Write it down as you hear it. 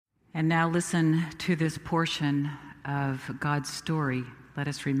And now listen to this portion of God's story. Let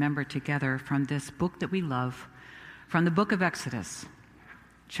us remember together from this book that we love, from the book of Exodus,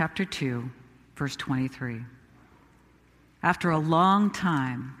 chapter 2, verse 23. After a long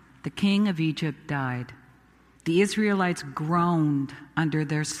time, the king of Egypt died. The Israelites groaned under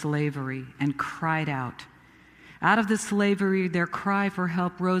their slavery and cried out. Out of the slavery, their cry for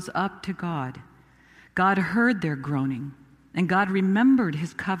help rose up to God. God heard their groaning, and God remembered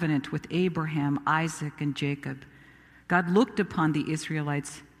his covenant with Abraham, Isaac, and Jacob. God looked upon the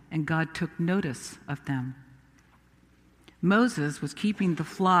Israelites, and God took notice of them. Moses was keeping the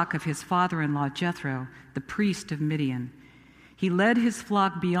flock of his father-in-law Jethro, the priest of Midian. He led his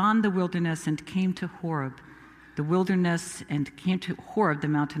flock beyond the wilderness and came to Horeb, the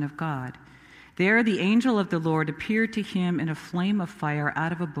mountain of God. There the angel of the Lord appeared to him in a flame of fire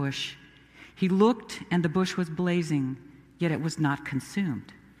out of a bush. He looked, and the bush was blazing, yet it was not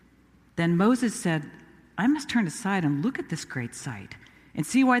consumed. Then Moses said, I must turn aside and look at this great sight, and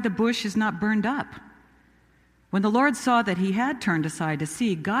see why the bush is not burned up. When the Lord saw that he had turned aside to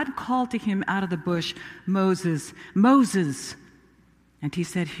see, God called to him out of the bush, Moses, Moses. And he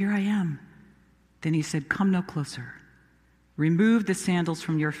said, Here I am. Then he said, Come no closer. Remove the sandals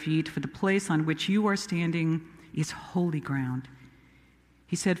from your feet, for the place on which you are standing is holy ground.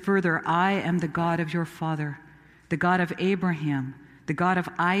 He said further, I am the God of your father, the God of Abraham, the God of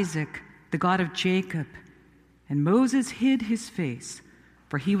Isaac, the God of Jacob. And Moses hid his face,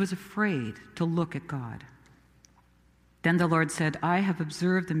 for he was afraid to look at God. Then the Lord said, I have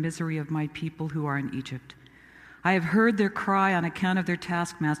observed the misery of my people who are in Egypt. I have heard their cry on account of their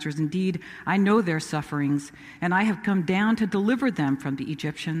taskmasters. Indeed, I know their sufferings, and I have come down to deliver them from the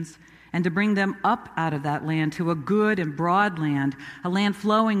Egyptians and to bring them up out of that land to a good and broad land, a land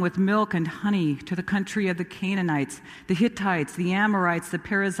flowing with milk and honey, to the country of the Canaanites, the Hittites, the Amorites, the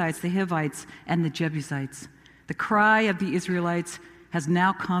Perizzites, the Hivites, and the Jebusites. The cry of the Israelites has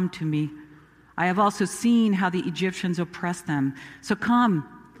now come to me. I have also seen how the Egyptians oppress them. So come,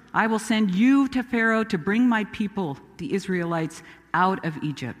 I will send you to Pharaoh to bring my people, the Israelites, out of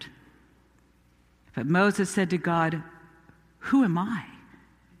Egypt. But Moses said to God, Who am I,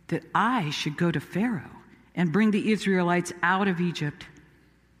 that I should go to Pharaoh and bring the Israelites out of Egypt?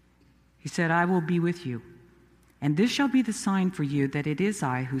 He said, I will be with you, and this shall be the sign for you that it is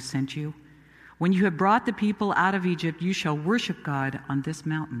I who sent you. When you have brought the people out of Egypt, you shall worship God on this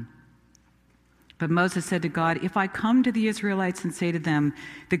mountain. But Moses said to God, If I come to the Israelites and say to them,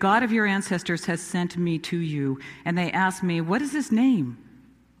 The God of your ancestors has sent me to you, and they ask me, What is his name?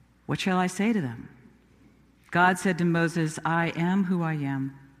 What shall I say to them? God said to Moses, I am who I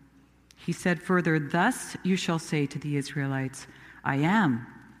am. He said further, Thus you shall say to the Israelites, I am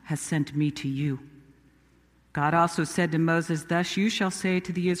has sent me to you. God also said to Moses, Thus you shall say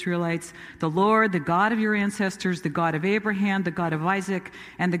to the Israelites, The Lord, the God of your ancestors, the God of Abraham, the God of Isaac,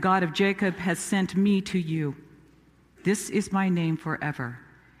 and the God of Jacob has sent me to you. This is my name forever,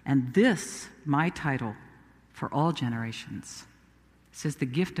 and this my title for all generations. This is the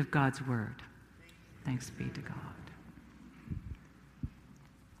gift of God's word. Thanks be to God.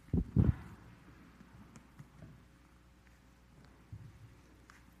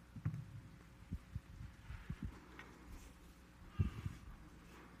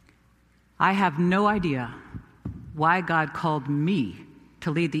 I have no idea why God called me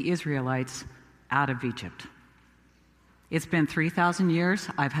to lead the Israelites out of Egypt. It's been 3,000 years.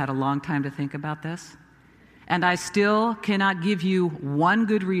 I've had a long time to think about this. And I still cannot give you one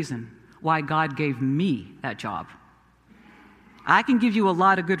good reason why God gave me that job. I can give you a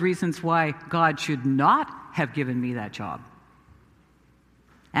lot of good reasons why God should not have given me that job.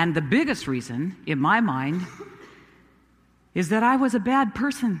 And the biggest reason, in my mind, is that I was a bad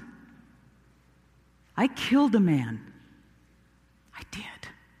person. I killed a man. I did.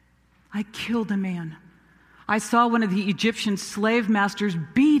 I killed a man. I saw one of the Egyptian slave masters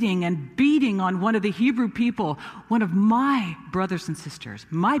beating on one of the Hebrew people, one of my brothers and sisters,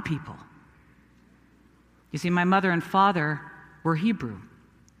 my people. You see, my mother and father were Hebrew.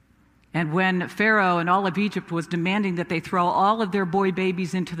 And when Pharaoh and all of Egypt was demanding that they throw all of their boy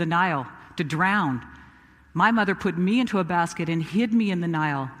babies into the Nile to drown, my mother put me into a basket and hid me in the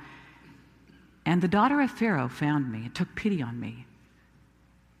Nile. And the daughter of Pharaoh found me and took pity on me.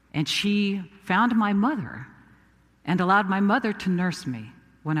 And she found my mother and allowed my mother to nurse me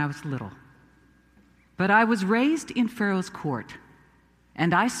when I was little. But I was raised in Pharaoh's court,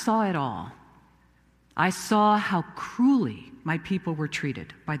 and I saw it all. I saw how cruelly my people were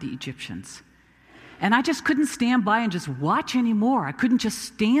treated by the Egyptians. And I just couldn't stand by and just watch anymore. I couldn't just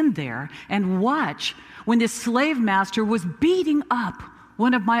stand there and watch when this slave master was beating up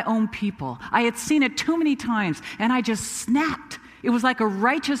one of my own people. I had seen it too many times, and I just snapped. It was like a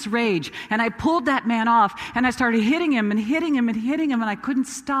righteous rage, and I pulled that man off, and I started hitting him and hitting him and hitting him, and I couldn't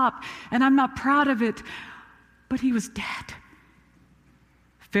stop, and I'm not proud of it, but he was dead.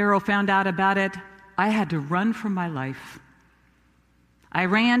 Pharaoh found out about it. I had to run for my life. I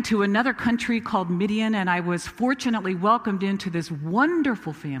ran to another country called Midian, and I was fortunately welcomed into this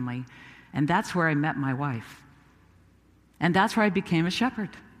wonderful family, and that's where I met my wife. And that's where I became a shepherd,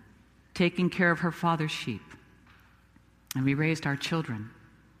 taking care of her father's sheep. And we raised our children.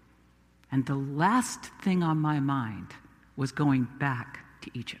 And the last thing on my mind was going back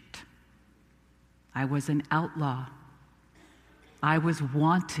to Egypt. I was an outlaw. I was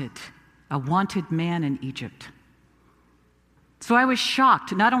wanted, a wanted man in Egypt. So I was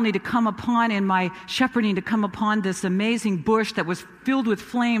shocked, not only to come upon in my shepherding, to come upon this amazing bush that was filled with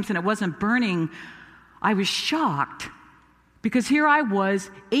flames and it wasn't burning. I was shocked because here I was,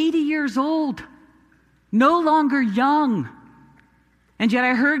 80 years old, no longer young. And yet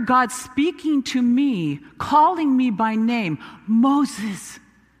I heard God speaking to me, calling me by name, Moses,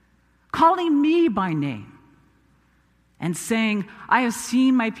 calling me by name. And saying, I have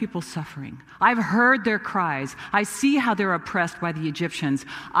seen my people suffering. I've heard their cries. I see how they're oppressed by the Egyptians.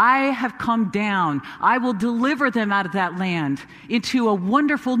 I have come down. I will deliver them out of that land into a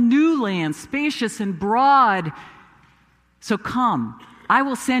wonderful new land, spacious and broad. So come, I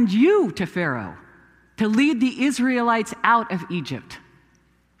will send you to Pharaoh to lead the Israelites out of Egypt.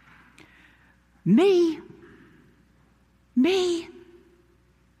 Me?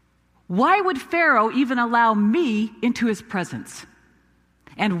 Why would Pharaoh even allow me into his presence?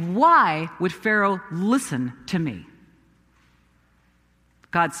 And why would Pharaoh listen to me?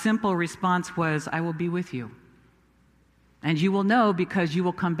 God's simple response was, I will be with you. And you will know because you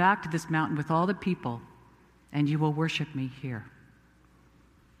will come back to this mountain with all the people and you will worship me here.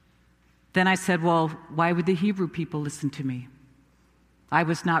 Then I said, well, why would the Hebrew people listen to me? I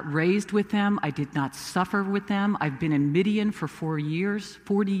was not raised with them. I did not suffer with them. I've been in Midian for 40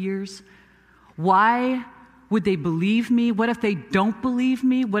 years. Why would they believe me? What if they don't believe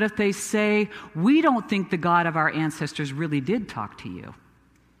me? What if they say, we don't think the God of our ancestors really did talk to you?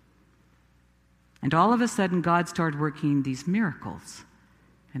 And all of a sudden, God started working these miracles.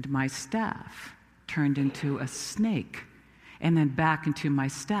 And my staff turned into a snake, and then back into my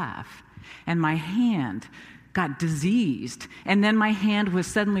staff. And my hand got diseased, and then my hand was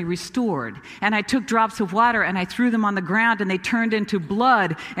suddenly restored. And I took drops of water and I threw them on the ground and they turned into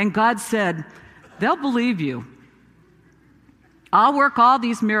blood. And God said, they'll believe you. I'll work all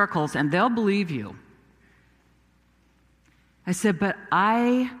these miracles and they'll believe you. I said, but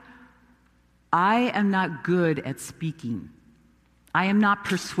I am not good at speaking. I am not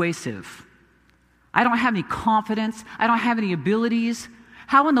persuasive. I don't have any confidence. I don't have any abilities.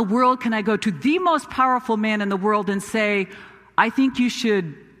 How in the world can I go to the most powerful man in the world and say, I think you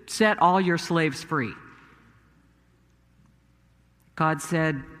should set all your slaves free? God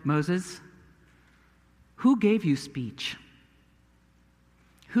said, Moses, who gave you speech?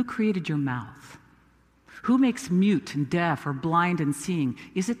 Who created your mouth? Who makes mute and deaf or blind and seeing?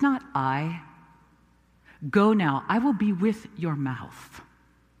 Is it not I? Go now, I will be with your mouth.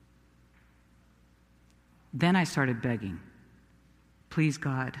 Then I started begging. Please,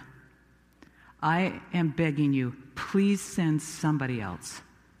 God, I am begging you, please send somebody else.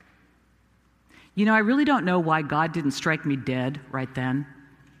 You know, I really don't know why God didn't strike me dead right then,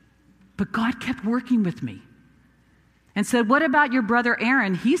 but God kept working with me and said, what about your brother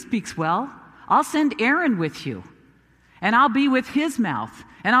Aaron? He speaks well. I'll send Aaron with you, and I'll be with his mouth,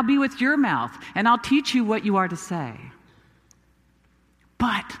 and I'll be with your mouth, and I'll teach you what you are to say.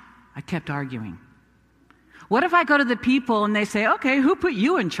 But I kept arguing. What if I go to the people and they say, okay, who put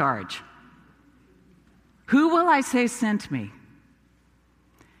you in charge? Who will I say sent me?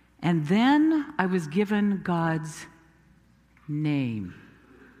 And then I was given God's name.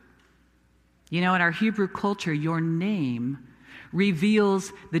 You know, in our Hebrew culture, your name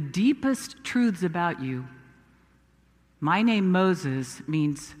reveals the deepest truths about you. My name, Moses,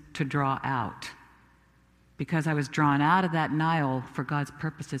 means to draw out, because I was drawn out of that Nile for God's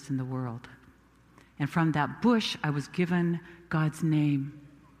purposes in the world. And from that bush, I was given God's name,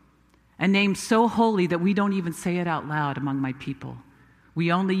 a name so holy that we don't even say it out loud among my people.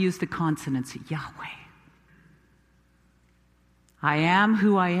 We only use the consonants, Yahweh. I am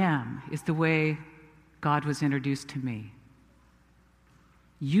who I am is the way God was introduced to me.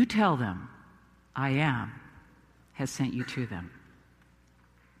 You tell them, I am has sent you to them.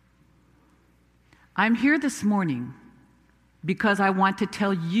 I'm here this morning because I want to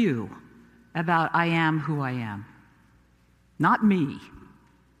tell you about I am who I am. Not me,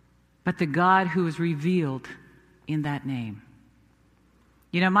 but the God who is revealed in that name.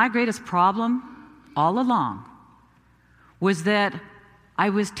 You know, my greatest problem all along was that I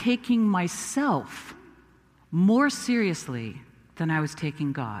was taking myself more seriously than I was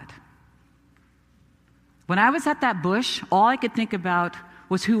taking God. When I was at that bush, all I could think about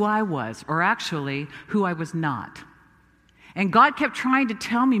was who I was, or actually, who I was not. And God kept trying to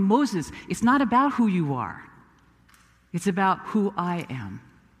tell me, Moses, it's not about who you are. It's about who I am.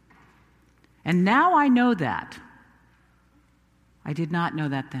 And now I know that. I did not know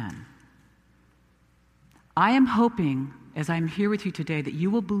that then. I am hoping, as I'm here with you today, that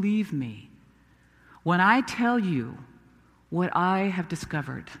you will believe me when I tell you what I have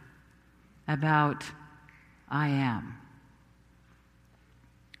discovered about I am.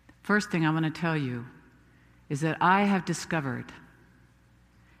 First thing I want to tell you is that I have discovered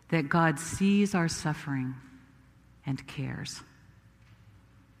that God sees our suffering and cares.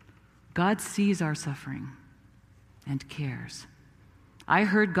 God sees our suffering and cares. I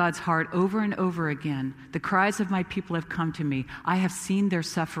heard God's heart over and over again. The cries of my people have come to me. I have seen their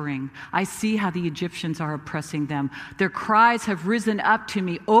suffering. I see how the Egyptians are oppressing them. Their cries have risen up to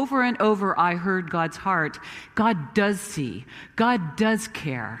me. Over and over, I heard God's heart. God does see. God does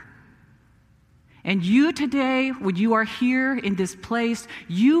care. And you today, when you are here in this place,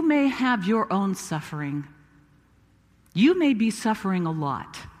 you may have your own suffering. You may be suffering a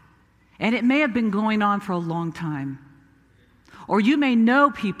lot. And it may have been going on for a long time. Or you may know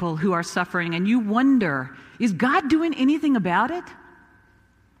people who are suffering and you wonder, is God doing anything about it?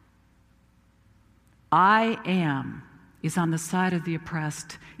 I am is on the side of the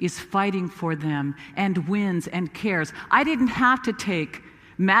oppressed, is fighting for them and wins and cares. I didn't have to take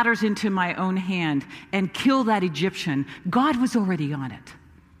matters into my own hand and kill that Egyptian. God was already on it.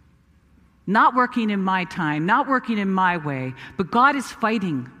 Not working in my time, not working in my way, but God is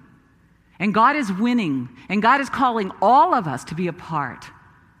fighting. And God is winning, and God is calling all of us to be a part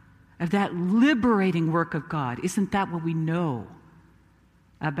of that liberating work of God. Isn't that what we know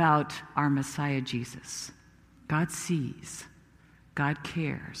about our Messiah Jesus? God sees, God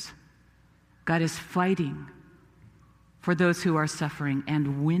cares, God is fighting for those who are suffering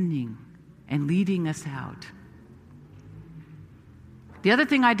and winning and leading us out. The other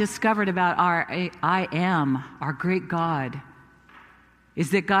thing I discovered about our I am, our great God,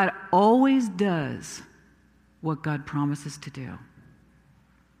 is that God always does what God promises to do.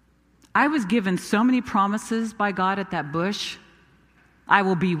 I was given so many promises by God at that bush. I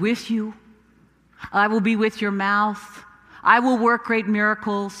will be with you. I will be with your mouth. I will work great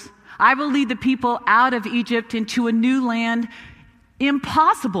miracles. I will lead the people out of Egypt into a new land.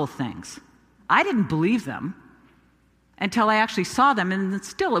 Impossible things. I didn't believe them until I actually saw them, and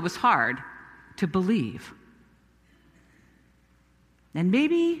still it was hard to believe. And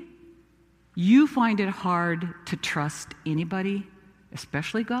maybe you find it hard to trust anybody,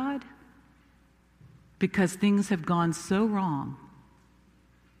 especially God, because things have gone so wrong.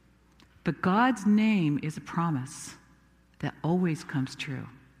 But God's name is a promise that always comes true.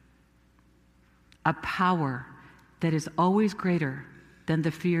 A power that is always greater than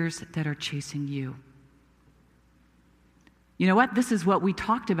the fears that are chasing you. You know what? This is what we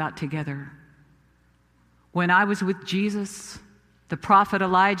talked about together. When I was with Jesus, the prophet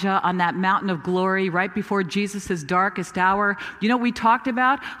Elijah, on that mountain of glory right before Jesus' darkest hour, you know what we talked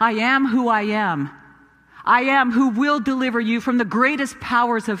about? I am who I am. I am who will deliver you from the greatest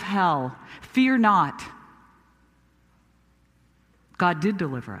powers of hell. Fear not. God did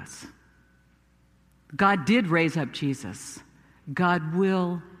deliver us. God did raise up Jesus. God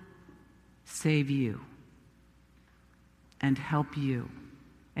will save you and help you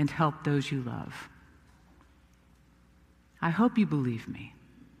and help those you love. I hope you believe me.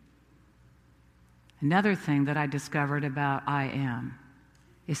 Another thing that I discovered about I am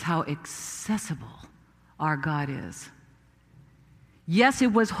is how accessible our God is. Yes,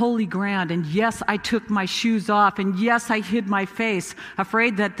 it was holy ground, and yes, I took my shoes off, and yes, I hid my face,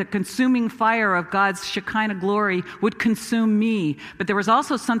 afraid that the consuming fire of God's Shekinah glory would consume me. But there was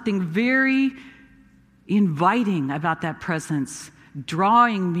also something very inviting about that presence,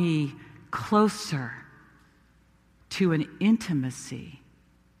 drawing me closer to an intimacy,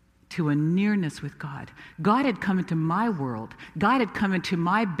 to a nearness with God. God had come into my world. God had come into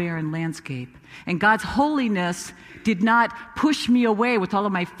my barren landscape. And God's holiness did not push me away with all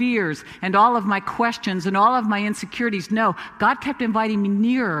of my fears and all of my questions and all of my insecurities. No, God kept inviting me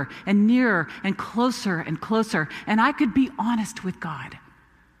nearer and nearer and closer and closer. And I could be honest with God.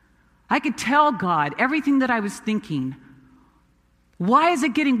 I could tell God everything that I was thinking. Why is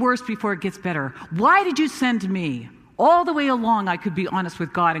it getting worse before it gets better? Why did you send me? all the way along I could be honest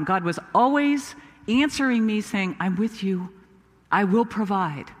with God, and God was always answering me saying, I'm with you. I will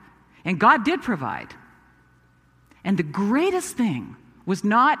provide. And God did provide. And the greatest thing was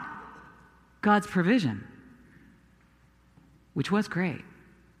not God's provision, which was great.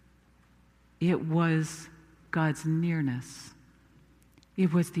 It was God's nearness.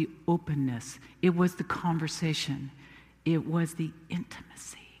 It was the openness. It was the conversation. It was the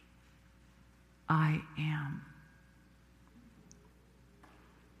intimacy. I am.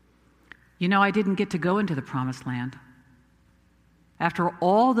 You know, I didn't get to go into the promised land. After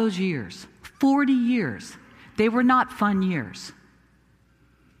all those years, 40 years, they were not fun years.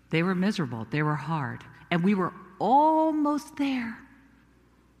 They were miserable. They were hard. And we were almost there.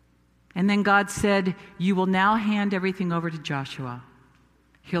 And then God said, you will now hand everything over to Joshua.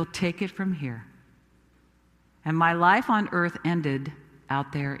 He'll take it from here. And my life on earth ended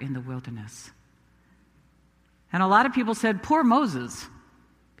out there in the wilderness. And a lot of people said, poor Moses.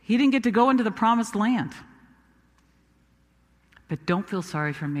 He didn't get to go into the promised land. But don't feel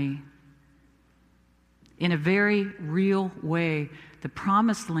sorry for me. In a very real way, the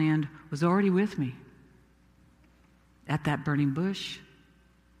promised land was already with me. At that burning bush,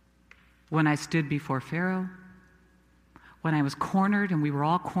 when I stood before Pharaoh, when I was cornered, and we were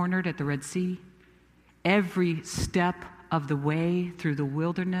all cornered at the Red Sea, every step of the way through the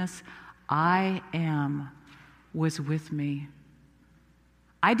wilderness, I am was with me.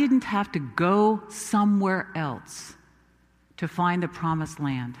 I didn't have to go somewhere else to find the promised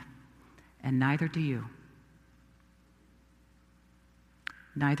land, and neither do you.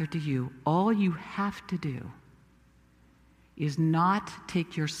 Neither do you. All you have to do is not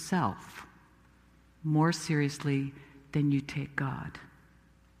take yourself more seriously than you take God.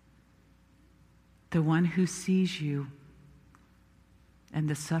 The one who sees you and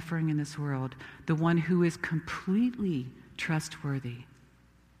the suffering in this world, the one who is completely trustworthy,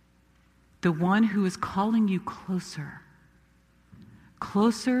 the one who is calling you closer,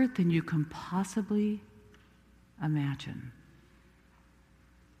 closer than you can possibly imagine.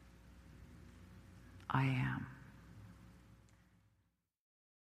 I am.